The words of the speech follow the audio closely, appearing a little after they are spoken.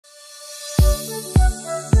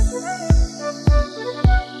What's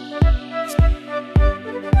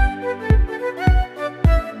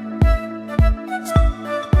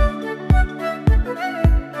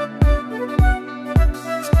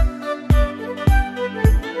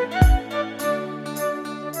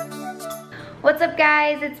up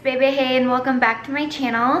guys, it's Baby Hay and welcome back to my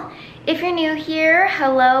channel. If you're new here,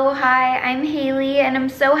 hello, hi, I'm Haley and I'm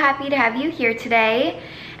so happy to have you here today.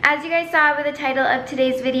 As you guys saw by the title of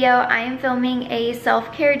today's video, I am filming a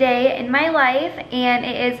self-care day in my life and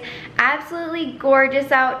it is absolutely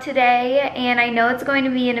gorgeous out today and I know it's going to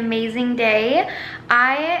be an amazing day.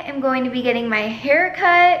 I am going to be getting my hair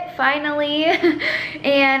cut finally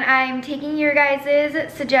and I'm taking your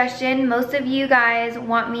guys' suggestion. Most of you guys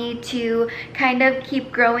want me to kind of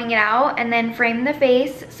keep growing it out and then frame the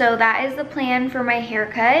face, so that is the plan for my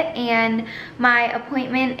haircut, and my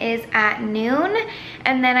appointment is at noon.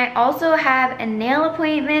 And then I also have a nail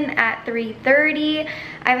appointment at 3:30.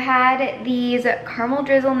 I've had these caramel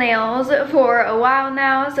drizzle nails for a while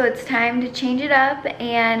now, so it's time to change it up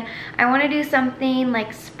and I want to do something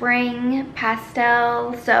like spring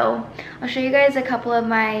pastel. So I'll show you guys a couple of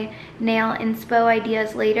my nail inspo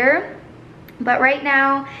ideas later. But right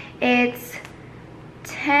now it's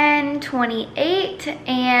 10:28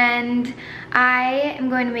 and I am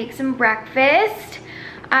going to make some breakfast.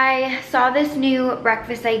 I saw this new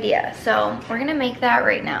breakfast idea, so we're gonna make that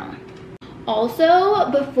right now. Also,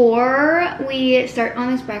 before we start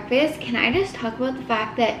on this breakfast, can I just talk about the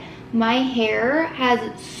fact that my hair has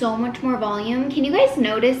so much more volume? Can you guys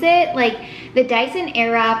notice it? Like, the Dyson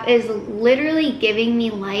Airwrap is literally giving me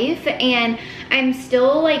life and I'm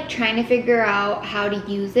still like trying to figure out how to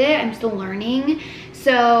use it. I'm still learning.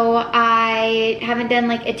 So I haven't done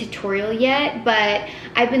like a tutorial yet, but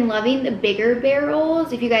I've been loving the bigger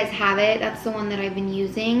barrels. If you guys have it, that's the one that I've been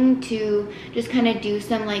using to just kind of do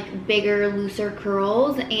some like bigger, looser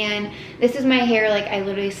curls. And this is my hair, like I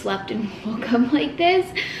literally slept and woke up like this,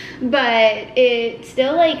 but it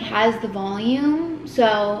still like has the volume.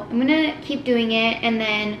 So I'm gonna keep doing it, and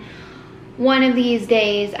then one of these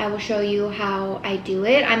days I will show you how I do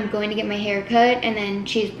it. I'm going to get my hair cut and then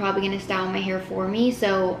she's probably going to style my hair for me,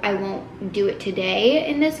 so I won't do it today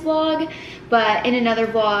in this vlog, but in another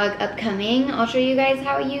vlog upcoming I'll show you guys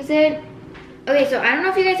how I use it. Okay, so I don't know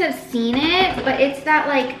if you guys have seen it, but it's that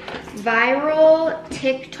like viral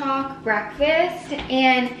TikTok breakfast,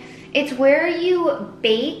 and it's where you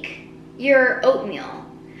bake your oatmeal.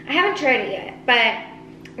 I haven't tried it yet, but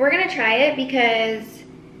we're gonna try it because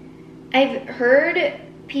I've heard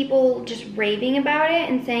people just raving about it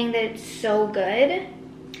and saying that it's so good.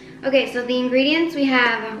 Okay, so the ingredients, we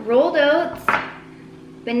have rolled oats,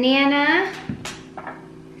 banana,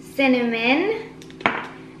 cinnamon.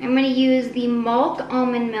 I'm gonna use the Marc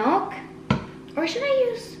almond milk, or should I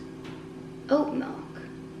use oat milk?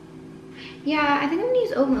 Yeah, I think I'm gonna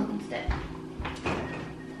use oat milk instead.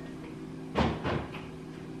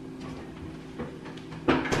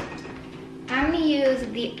 I'm gonna use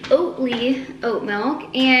the Oatly oat milk,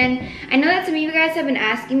 and I know that some of you guys have been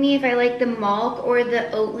asking me if I like the Marc or the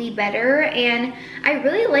Oatly better, and I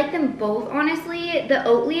really like them both, honestly. The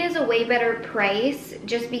Oatly is a way better price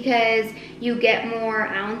just because you get more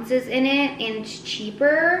ounces in it and it's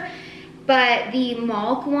cheaper, but the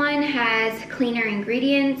Marc one has cleaner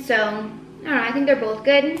ingredients, so I don't know, I think they're both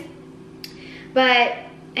good. But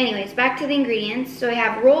anyways, back to the ingredients. So I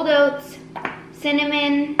have rolled oats,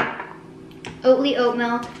 cinnamon, Oatly oat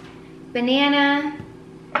milk, banana,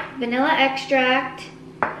 vanilla extract.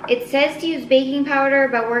 It says to use baking powder,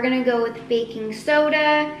 but we're gonna go with baking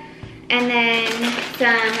soda, and then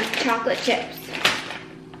some chocolate chips.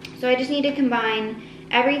 So I just need to combine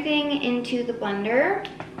everything into the blender.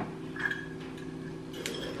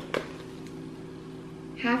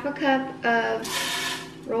 Half a cup of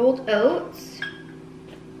rolled oats.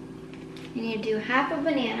 You need to do half a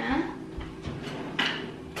banana.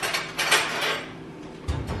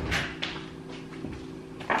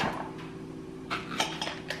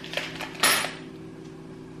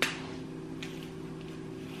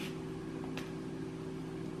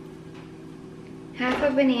 Half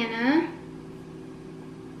a banana.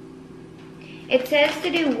 It says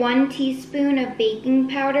to do 1 teaspoon of baking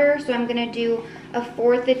powder, so I'm gonna do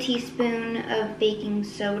 1/4 a teaspoon of baking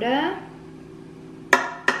soda.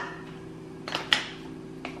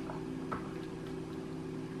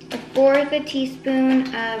 1/4 a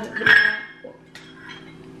teaspoon of vanilla.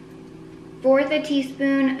 1/4 a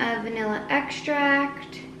teaspoon of vanilla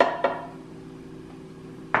extract.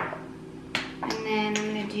 And then I'm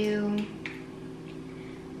gonna do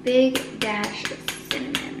big dash of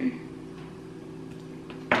cinnamon.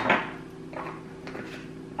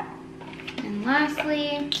 And And lastly,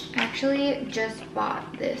 I actually just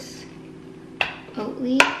bought this oat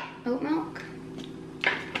milk.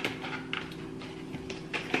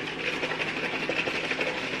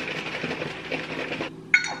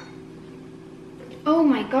 Oh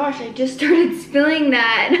my gosh, I just started spilling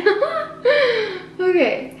that.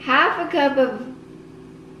 Okay, half a cup of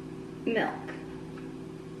milk.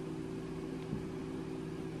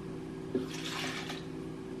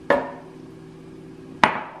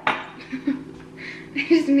 I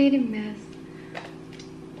just made a mess.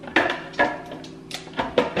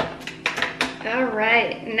 All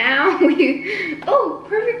right, now oh,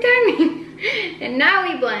 perfect timing. And now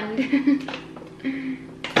we blend.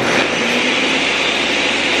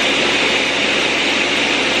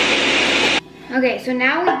 Okay, so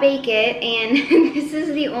now we bake it, and this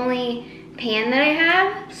is the only pan that I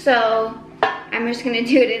have, so I'm just gonna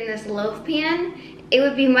do it in this loaf pan. It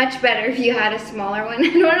would be much better if you had a smaller one.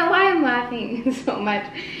 I don't know why I'm laughing so much.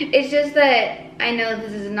 It's just that I know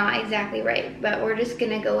this is not exactly right, but we're just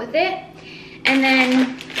gonna go with it. And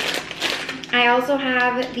then I also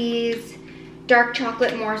have these dark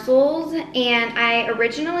chocolate morsels, and I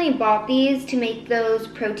originally bought these to make those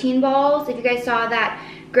protein balls. If you guys saw that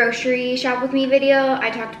grocery shop with me video,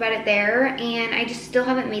 I talked about it there, and I just still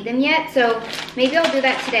haven't made them yet, so maybe I'll do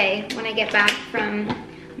that today when I get back from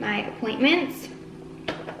my appointments.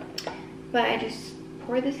 But I just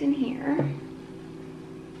pour this in here.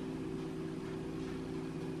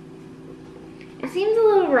 It seems a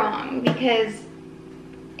little wrong because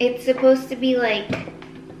it's supposed to be like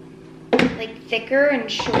thicker and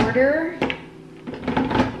shorter,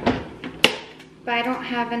 but I don't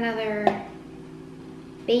have another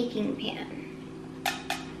baking pan.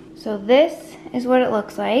 So this is what it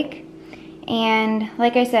looks like, and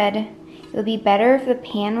like I said, it would be better if the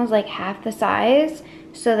pan was like half the size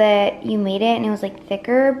so that you made it and it was like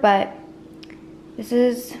thicker, but this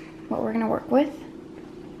is what we're gonna work with.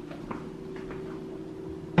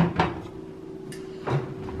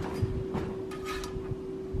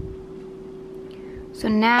 So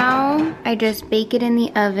now I just bake it in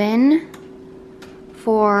the oven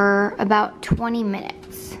for about 20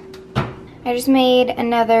 minutes. I just made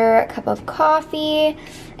another cup of coffee,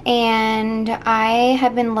 and I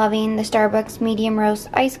have been loving the Starbucks medium roast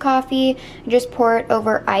iced coffee. I just pour it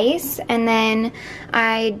over ice, and then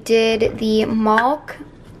I did the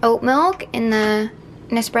oat milk in the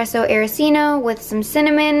Nespresso Arrocino with some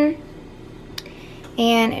cinnamon,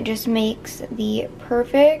 and it just makes the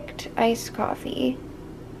perfect iced coffee.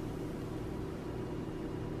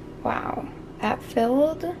 Wow, that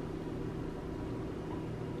filled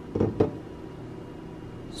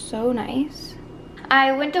so nice.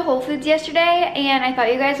 I went to Whole Foods yesterday, and I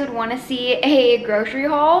thought you guys would want to see a grocery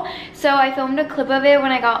haul, so I filmed a clip of it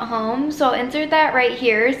when I got home, so I'll insert that right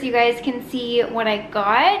here so you guys can see what I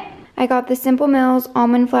got. I got the Simple Mills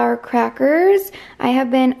almond flour crackers. I have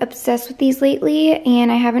been obsessed with these lately,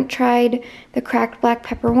 and I haven't tried the cracked black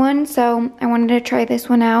pepper one, so I wanted to try this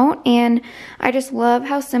one out, and I just love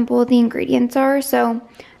how simple the ingredients are, so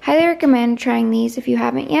highly recommend trying these if you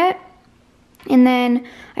haven't yet. And then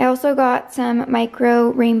I also got some micro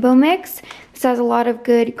rainbow mix. This has a lot of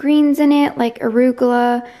good greens in it, like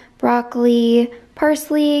arugula, broccoli,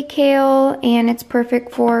 parsley, kale, and it's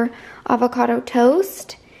perfect for avocado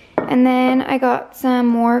toast. And then I got some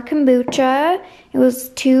more kombucha. It was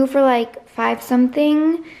 2 for like 5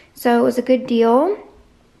 something, so it was a good deal.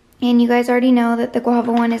 And you guys already know that the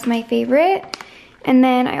guava one is my favorite. And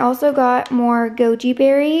then I also got more goji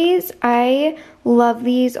berries. I love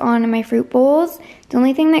these on my fruit bowls. The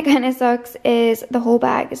only thing that kind of sucks is the whole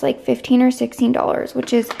bag is like $15 or $16,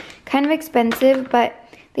 which is kind of expensive, but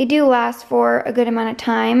they do last for a good amount of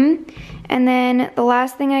time. And then the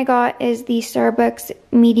last thing I got is the Starbucks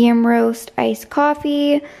medium roast iced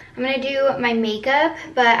coffee. I'm gonna do my makeup,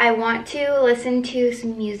 but I want to listen to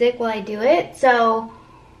some music while I do it, so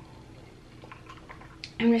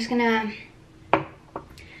I'm just gonna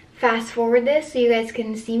fast forward this so you guys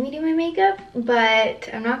can see me do my makeup, but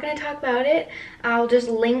I'm not gonna talk about it. I'll just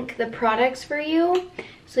link the products for you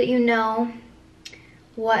so that you know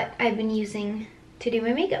what I've been using to do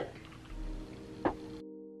my makeup.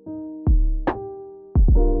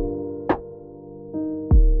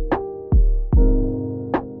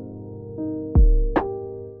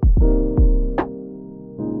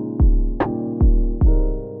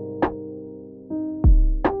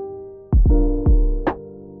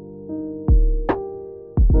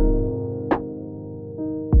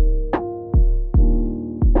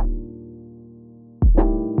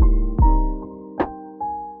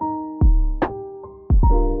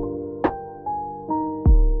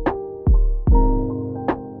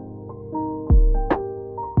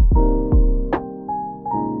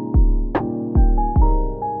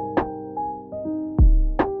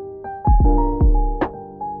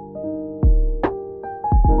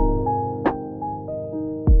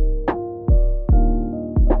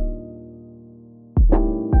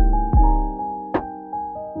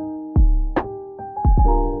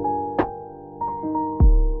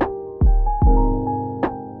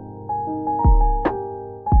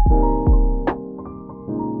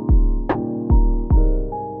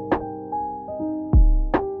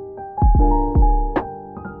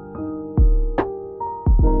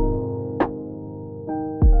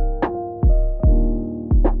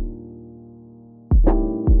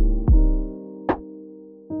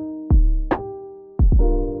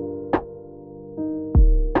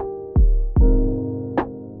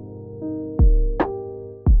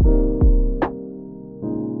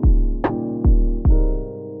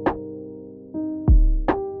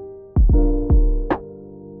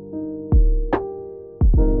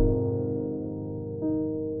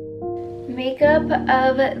 makeup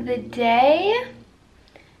of the day.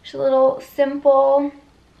 Just a little simple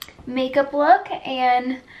makeup look,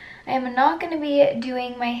 and I am not going to be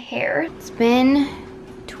doing my hair. It's been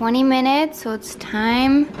 20 minutes, so it's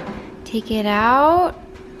time to take it out.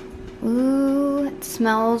 Ooh, it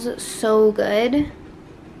smells so good.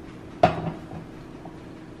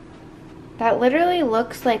 That literally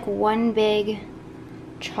looks like one big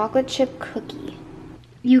chocolate chip cookie.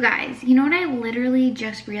 You guys, you know what I literally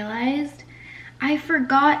just realized? I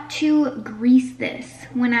forgot to grease this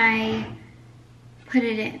when I put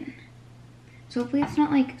it in. So hopefully it's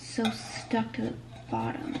not like so stuck to the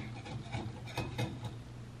bottom.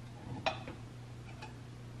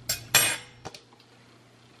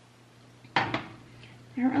 I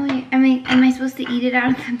don't really, am I supposed to eat it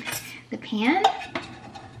out of the pan?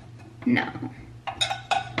 No.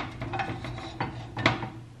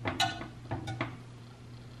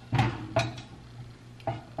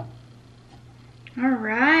 All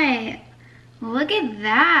right, look at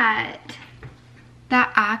that.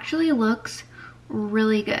 That actually looks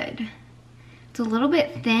really good. It's a little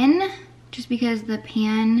bit thin just because the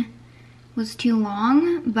pan was too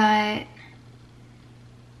long, but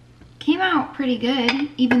came out pretty good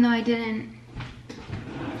even though I didn't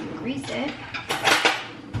grease it.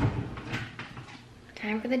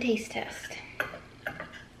 Time for the taste test.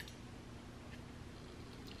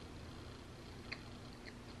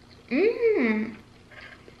 Mmm.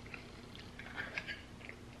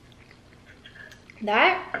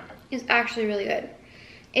 That is actually really good.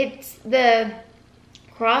 It's the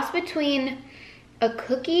cross between a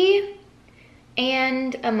cookie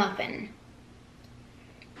and a muffin.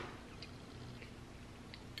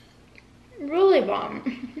 Really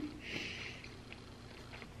bomb.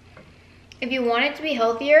 If you want it to be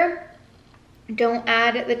healthier, don't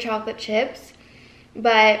add the chocolate chips,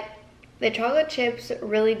 but the chocolate chips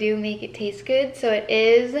really do make it taste good, so it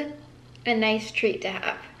is a nice treat to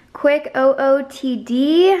have. Quick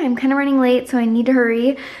OOTD, I'm kind of running late so I need to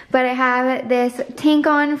hurry, but I have this tank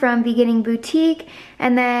on from Beginning Boutique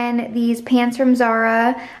and then these pants from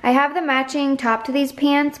Zara. I have the matching top to these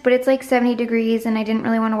pants, but it's like 70 degrees and I didn't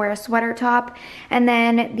really want to wear a sweater top. And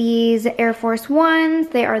then these Air Force Ones,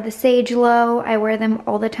 they are the Sage Low. I wear them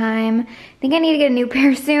all the time. I think I need to get a new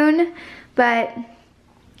pair soon, but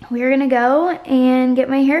we're gonna go and get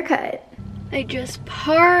my hair cut. I just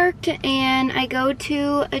parked and I go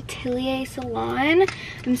to Atelier Salon.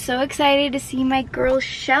 I'm so excited to see my girl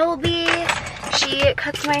Shelby. She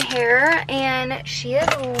cuts my hair and she is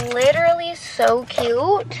literally so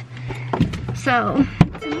cute. So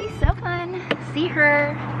it's gonna be so fun to see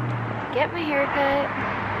her, get my hair cut.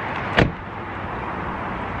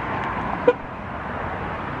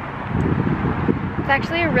 It's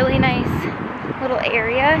actually a really nice little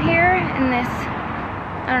area here in this,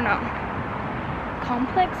 I don't know,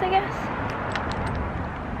 complex, I guess.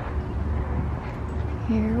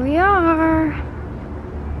 Here we are.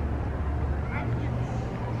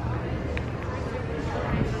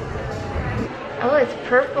 Oh, it's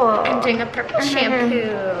purple. I'm doing a purple shampoo.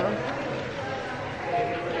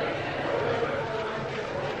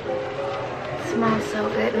 Smells so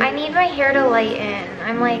good. I need my hair to lighten.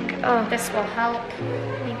 I'm like, oh. This will help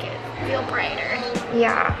make it feel brighter.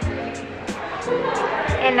 Yeah.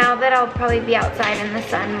 And now that I'll probably be outside in the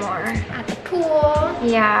sun more. At the pool.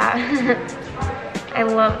 Yeah. I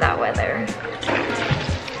love that weather.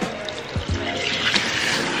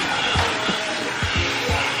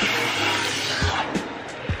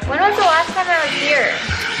 When was the last time I was here?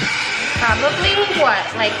 Probably what,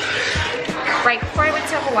 like right before I went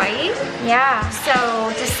to Hawaii? Yeah.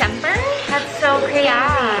 So December? That's so crazy.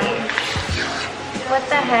 Yeah. What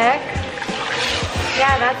the heck?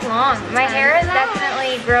 Yeah, that's long. My hair is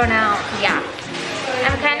definitely grown out. Yeah.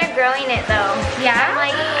 I'm kind of growing it though. Yeah?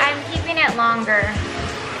 I'm keeping it longer.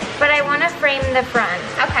 But I want to frame the front.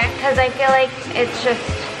 Okay. Because I feel like it's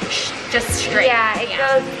just straight. Yeah,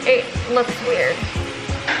 it looks weird.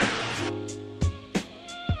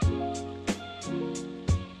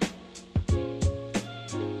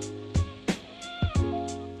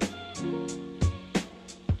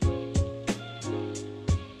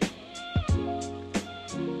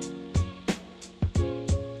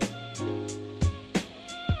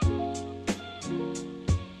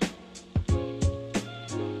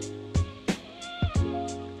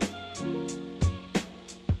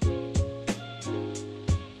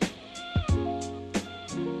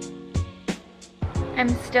 I'm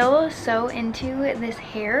still so into this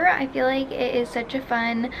hair. I feel like it is such a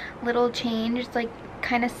fun little change. It's like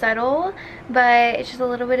kind of subtle, but it's just a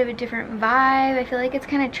little bit of a different vibe. I feel like it's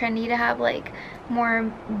kind of trendy to have like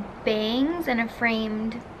more bangs and a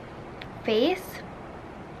framed face.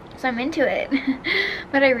 So I'm into it.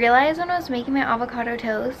 But I realized when I was making my avocado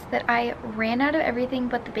toast that I ran out of everything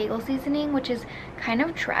but the bagel seasoning, which is kind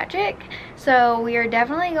of tragic. So we are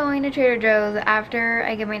definitely going to Trader Joe's after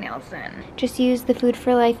I get my nails done. Just use the Food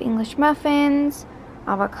for Life English muffins,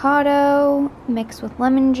 avocado mixed with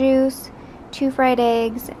lemon juice, 2 fried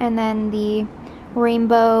eggs, and then the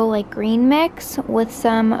rainbow like green mix with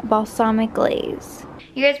some balsamic glaze.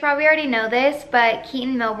 You guys probably already know this, but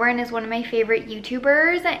Keaton Milburn is one of my favorite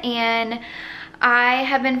YouTubers, and I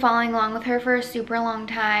have been following along with her for a super long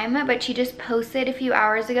time, but she just posted a few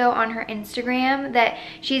hours ago on her Instagram that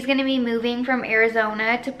she's gonna be moving from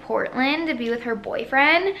Arizona to Portland to be with her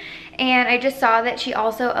boyfriend. And I just saw that she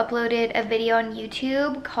also uploaded a video on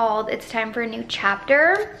YouTube called It's Time for a New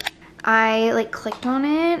Chapter. I like clicked on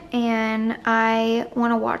it and I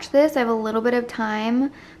want to watch this. I have a little bit of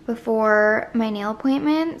time before my nail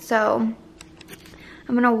appointment, so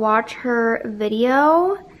I'm gonna watch her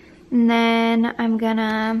video and then I'm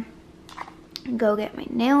gonna go get my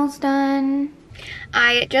nails done.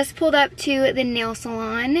 I just pulled up to the nail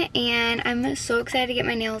salon and I'm so excited to get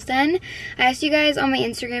my nails done. I asked you guys on my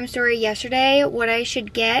Instagram story yesterday what I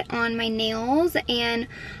should get on my nails, and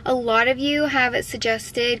a lot of you have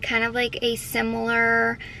suggested kind of like a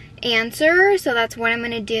similar answer, so that's what I'm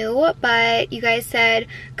gonna do. But you guys said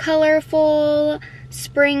colorful,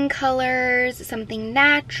 spring colors, something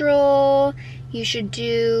natural. You should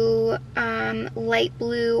do light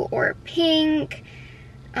blue or pink.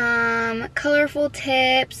 Colorful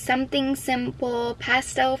tips, something simple,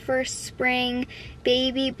 pastel for spring,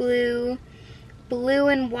 baby blue, blue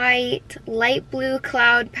and white, light blue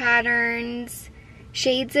cloud patterns,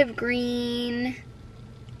 shades of green,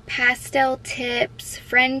 pastel tips,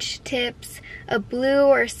 French tips, a blue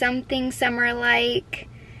or something summer-like,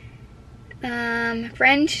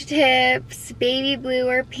 French tips, baby blue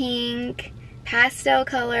or pink, pastel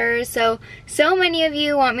colors. So many of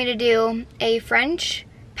you want me to do a French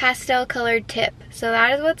pastel colored tip, so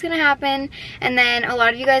that is what's gonna happen. And then a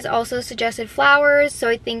lot of you guys also suggested flowers, so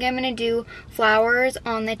I think I'm gonna do flowers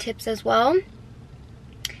on the tips as well.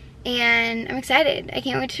 And I'm excited. I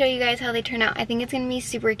can't wait to show you guys how they turn out. I think it's gonna be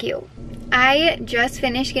super cute. I just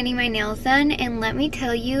finished getting my nails done, and let me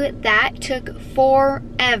tell you, that took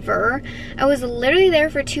forever. I was literally there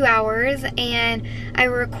for 2 hours, and I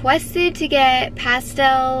requested to get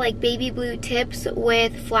pastel, like baby blue tips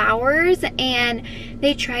with flowers, and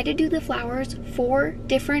they tried to do the flowers 4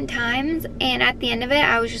 different times, and at the end of it,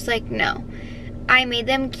 I was just like, no. I made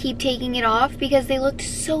them keep taking it off because they looked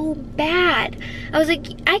so bad. I was like,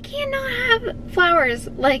 I cannot have flowers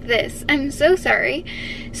like this. I'm so sorry.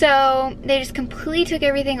 So they just completely took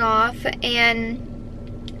everything off,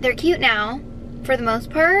 and they're cute now for the most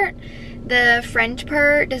part. The French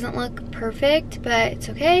part doesn't look perfect, but it's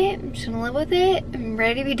okay. I'm just gonna live with it. I'm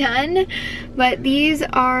ready to be done. But these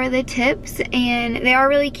are the tips, and they are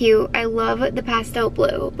really cute. I love the pastel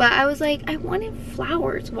blue, but I was like, I wanted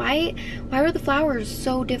flowers. Why were the flowers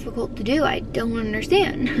so difficult to do? I don't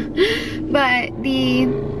understand. But the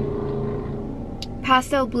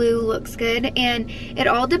pastel blue looks good, and it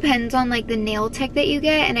all depends on like the nail tech that you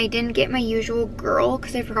get. And I didn't get my usual girl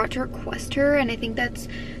because I forgot to request her, and I think that's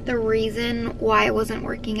the reason why it wasn't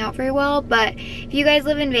working out very well. But if you guys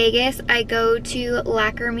live in Vegas, I go to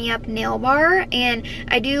Lacquer Me Up Nail Bar, and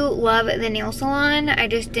I do love the nail salon. I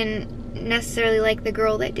just didn't necessarily like the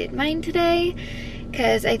girl that did mine today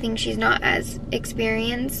because I think she's not as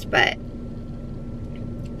experienced, but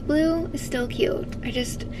blue is still cute.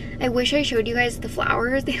 I wish I showed you guys the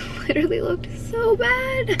flowers. They literally looked so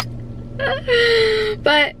bad.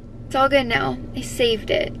 But it's all good now. I saved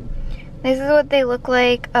it. This is what they look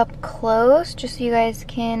like up close, just so you guys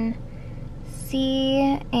can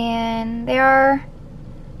see, and they are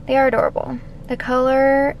adorable. The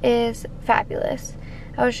color is fabulous.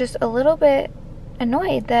 I was just a little bit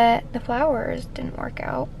annoyed that the flowers didn't work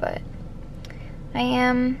out, but I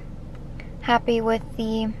am happy with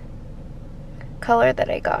the color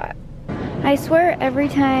that I got. I swear every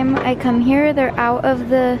time I come here, they're out of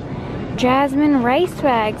the jasmine rice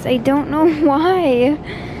bags. I don't know why.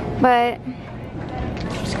 But I'm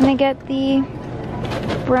just gonna get the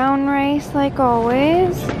brown rice like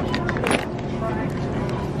always.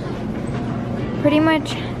 Pretty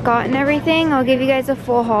much gotten everything. I'll give you guys a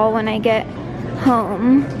full haul when I get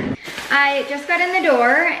home. I just got in the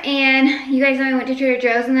door, and you guys know I went to Trader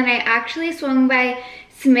Joe's, and then I actually swung by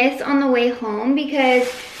Smith's on the way home because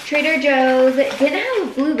Trader Joe's didn't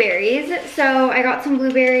have blueberries, so I got some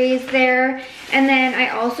blueberries there. And then I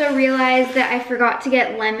also realized that I forgot to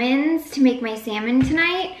get lemons to make my salmon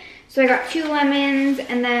tonight. So I got 2 lemons,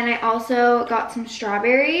 and then I also got some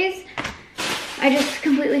strawberries. I just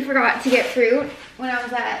completely forgot to get fruit when I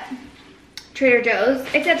was at Trader Joe's,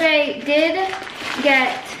 except I did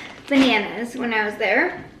get bananas when I was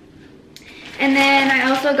there. And then I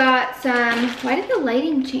also got some, why did the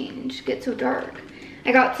lighting change, get so dark?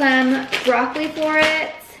 I got some broccoli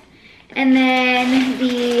florets, and then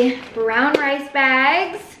the brown rice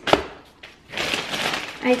bags.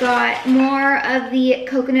 I got more of the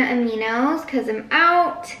coconut aminos because I'm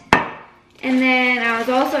out. And then I was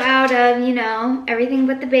also out of, you know, everything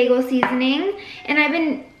but the bagel seasoning. And I've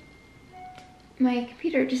been, my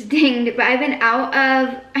computer just dinged, but I've been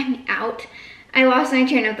I lost my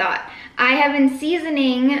train of thought. I have been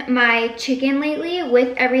seasoning my chicken lately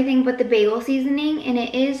with everything but the bagel seasoning, and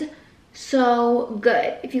it is so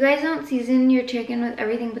good. If you guys don't season your chicken with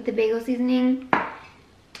everything but the bagel seasoning,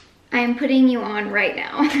 I am putting you on right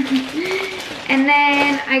now. And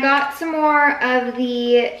then I got some more of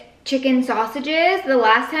the chicken sausages. The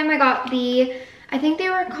last time I got the, I think they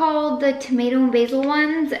were called the tomato and basil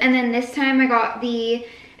ones, and then this time I got the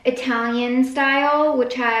Italian style,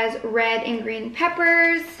 which has red and green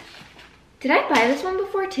peppers. Did I buy this one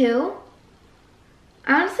before too?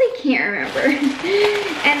 I honestly can't remember.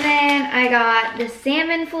 And then I got the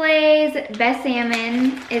salmon fillets. Best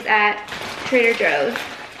salmon is at Trader Joe's.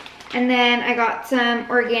 And then I got some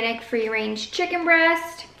organic free-range chicken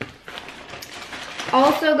breast.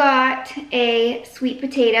 Also got a sweet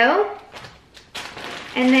potato.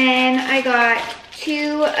 And then I got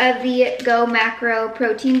 2 of the Go Macro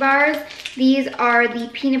protein bars. These are the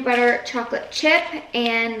peanut butter chocolate chip,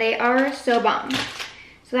 and they are so bomb.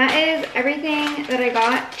 So that is everything that I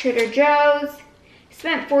got. Trader Joe's.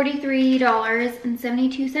 Spent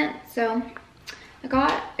 $43.72, so I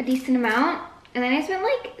got a decent amount. And then I spent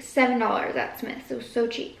like $7 at Smith's. It was so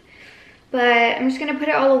cheap. But I'm just gonna put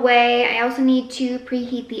it all away. I also need to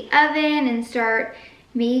preheat the oven and start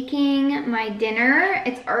making my dinner.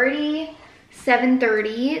 It's already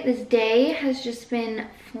 7:30. This day has just been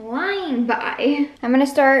flying by. I'm gonna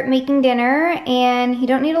start making dinner, and you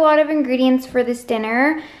don't need a lot of ingredients for this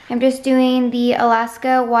dinner. I'm just doing the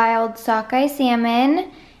Alaska Wild Sockeye salmon,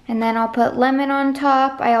 and then I'll put lemon on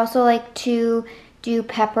top. I also like to do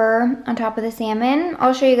pepper on top of the salmon.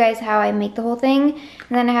 I'll show you guys how I make the whole thing.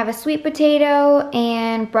 And then I have a sweet potato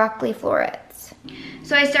and broccoli florets.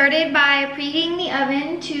 So I started by preheating the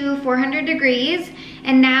oven to 400 degrees,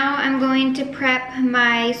 and now I'm going to prep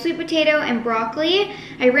my sweet potato and broccoli.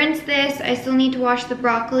 I rinsed this, I still need to wash the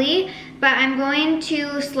broccoli, but I'm going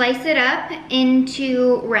to slice it up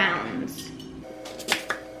into rounds.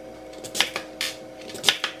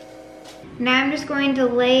 Now I'm just going to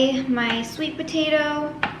lay my sweet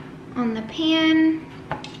potato on the pan.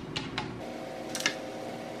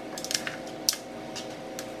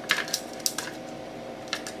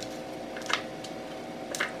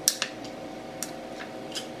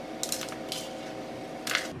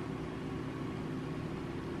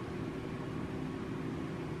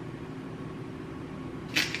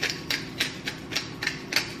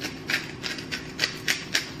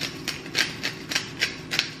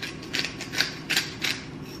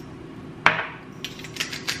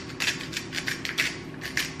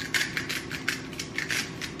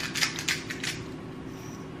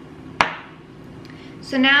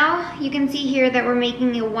 So now you can see here that we're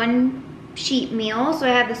making a 1-sheet meal. So I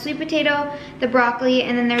have the sweet potato, the broccoli,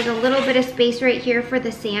 and then there's a little bit of space right here for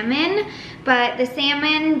the salmon. But the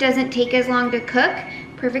salmon doesn't take as long to cook.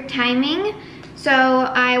 Perfect timing. So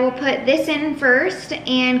I will put this in first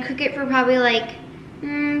and cook it for probably like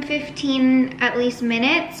 15 at least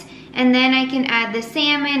minutes. And then I can add the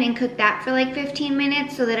salmon and cook that for like 15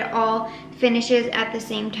 minutes so that it all finishes at the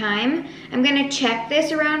same time. I'm gonna check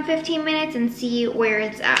this around 15 minutes and see where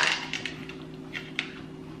it's at.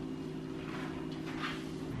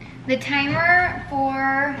 The timer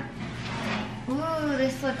for, ooh,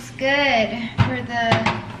 this looks good, for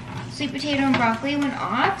the sweet potato and broccoli went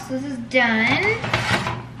off, so this is done.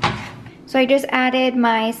 So I just added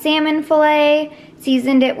my salmon fillet,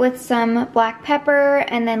 seasoned it with some black pepper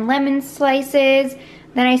and then lemon slices.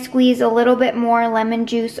 Then I squeeze a little bit more lemon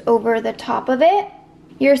juice over the top of it.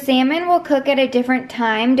 Your salmon will cook at a different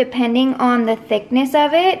time depending on the thickness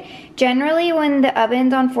of it. Generally, when the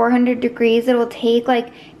oven's on 400 degrees, it'll take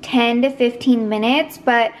like 10 to 15 minutes,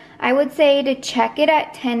 but I would say to check it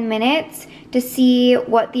at 10 minutes to see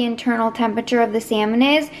what the internal temperature of the salmon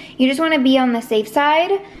is. You just want to be on the safe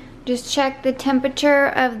side. Just check the temperature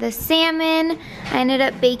of the salmon. I ended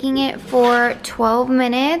up baking it for 12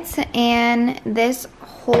 minutes, and this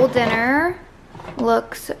whole dinner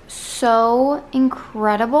looks so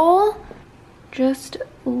incredible. Just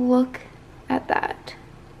look at that.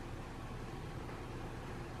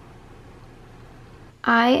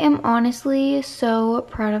 I am honestly so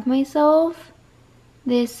proud of myself.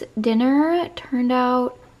 This dinner turned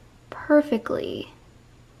out perfectly.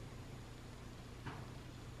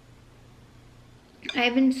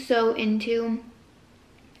 I've been so into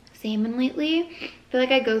salmon lately. I feel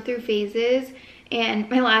like I go through phases, and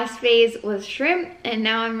my last phase was shrimp, and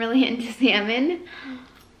now I'm really into salmon.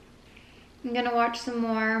 I'm gonna watch some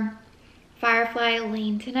more Firefly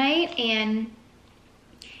Lane tonight, and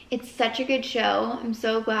it's such a good show. I'm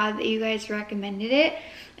so glad that you guys recommended it.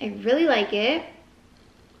 I really like it.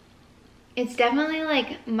 It's definitely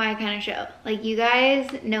like my kind of show. Like, you guys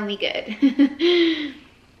know me good.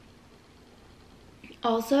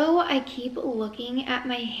 Also, I keep looking at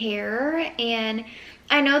my hair, and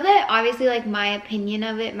I know that obviously like my opinion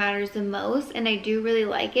of it matters the most, and I do really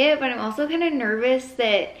like it, but I'm also kind of nervous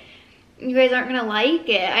that you guys aren't gonna like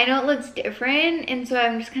it. I know it looks different, and so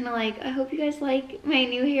I'm just kind of like, I hope you guys like my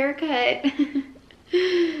new haircut.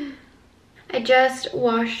 I just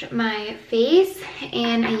washed my face,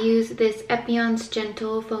 and I use this Epion's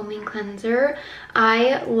Gentle Foaming Cleanser.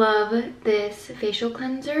 I love this facial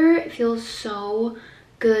cleanser. It feels so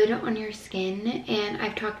good on your skin, and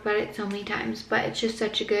I've talked about it so many times, but it's just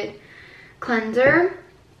such a good cleanser.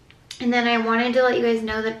 And then I wanted to let you guys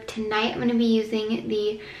know that tonight I'm going to be using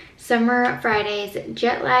the Summer Fridays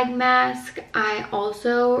Jet Lag Mask. I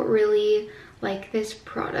also really like this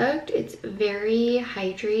product. It's very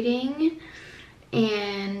hydrating,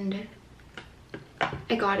 and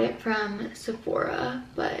I got it from Sephora,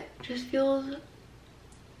 but just feels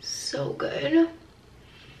so good.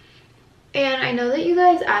 And I know that you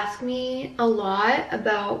guys ask me a lot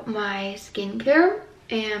about my skincare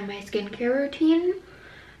and my skincare routine,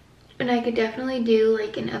 and I could definitely do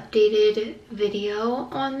like an updated video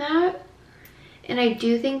on that. And I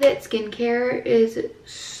do think that skincare is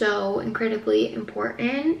so incredibly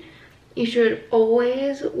important. You should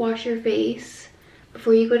always wash your face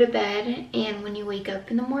before you go to bed and when you wake up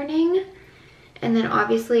in the morning. And then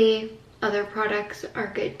obviously other products are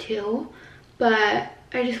good too, but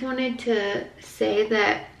I just wanted to say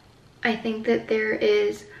that I think that there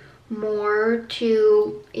is more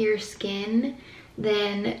to your skin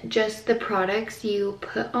than just the products you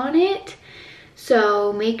put on it.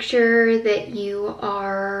 So make sure that you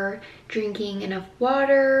are drinking enough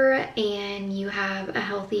water and you have a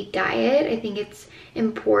healthy diet. I think it's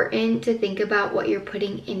important to think about what you're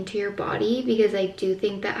putting into your body, because I do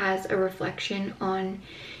think that has a reflection on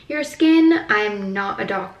your skin. I'm not a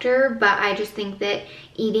doctor, but I just think that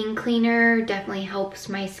eating cleaner definitely helps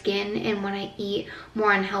my skin, and when I eat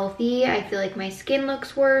more unhealthy, I feel like my skin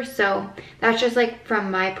looks worse. So that's just like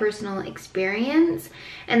from my personal experience.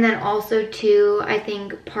 And then also too, I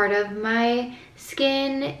think part of my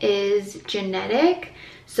skin is genetic.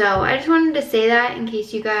 So I just wanted to say that in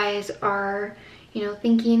case you guys are, you know,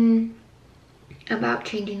 thinking about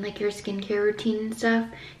changing like your skincare routine and stuff.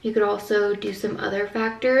 You could also do some other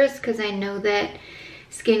factors, because I know that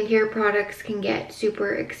skincare products can get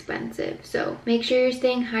super expensive. So make sure you're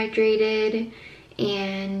staying hydrated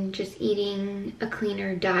and just eating a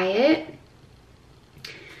cleaner diet.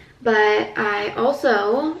 But I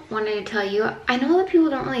also wanted to tell you, I know that people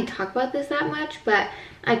don't really talk about this that much, but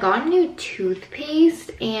I got a new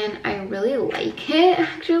toothpaste and I really like it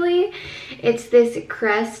actually. It's this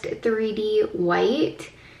Crest 3D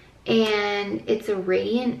White, and it's a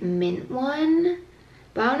Radiant Mint one.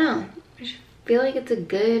 But I don't know, I just feel like it's a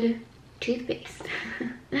good toothpaste.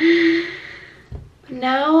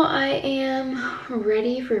 Now I am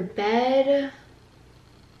ready for bed.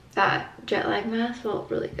 That jet lag mask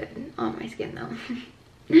felt really good on my skin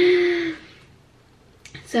though.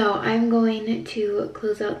 So I'm going to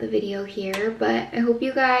close out the video here, but I hope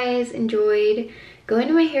you guys enjoyed going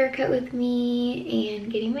to my haircut with me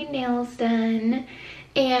and getting my nails done.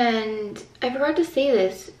 And I forgot to say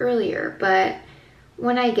this earlier, but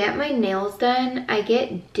when I get my nails done, I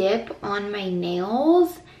get dip on my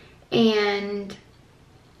nails, and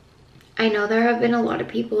I know there have been a lot of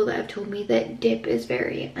people that have told me that dip is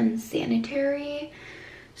very unsanitary,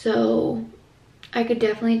 so I could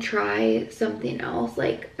definitely try something else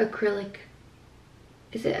like acrylic.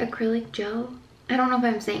 Is it acrylic gel? I don't know if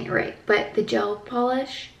I'm saying it right, but the gel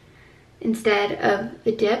polish instead of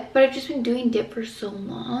the dip. But I've just been doing dip for so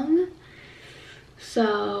long,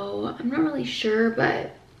 so I'm not really sure,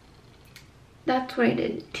 but that's what I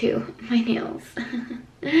did to my nails.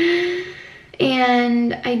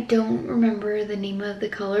 And I don't remember the name of the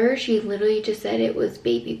color. She literally just said it was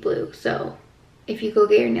baby blue. So if you go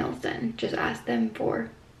get your nails done, just ask them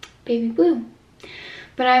for baby blue.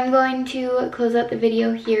 But I'm going to close out the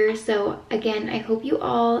video here. So again, I hope you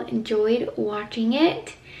all enjoyed watching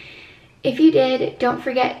it. If you did, don't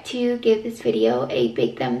forget to give this video a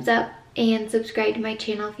big thumbs up and subscribe to my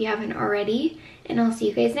channel if you haven't already. And I'll see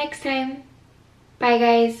you guys next time. Bye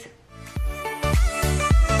guys.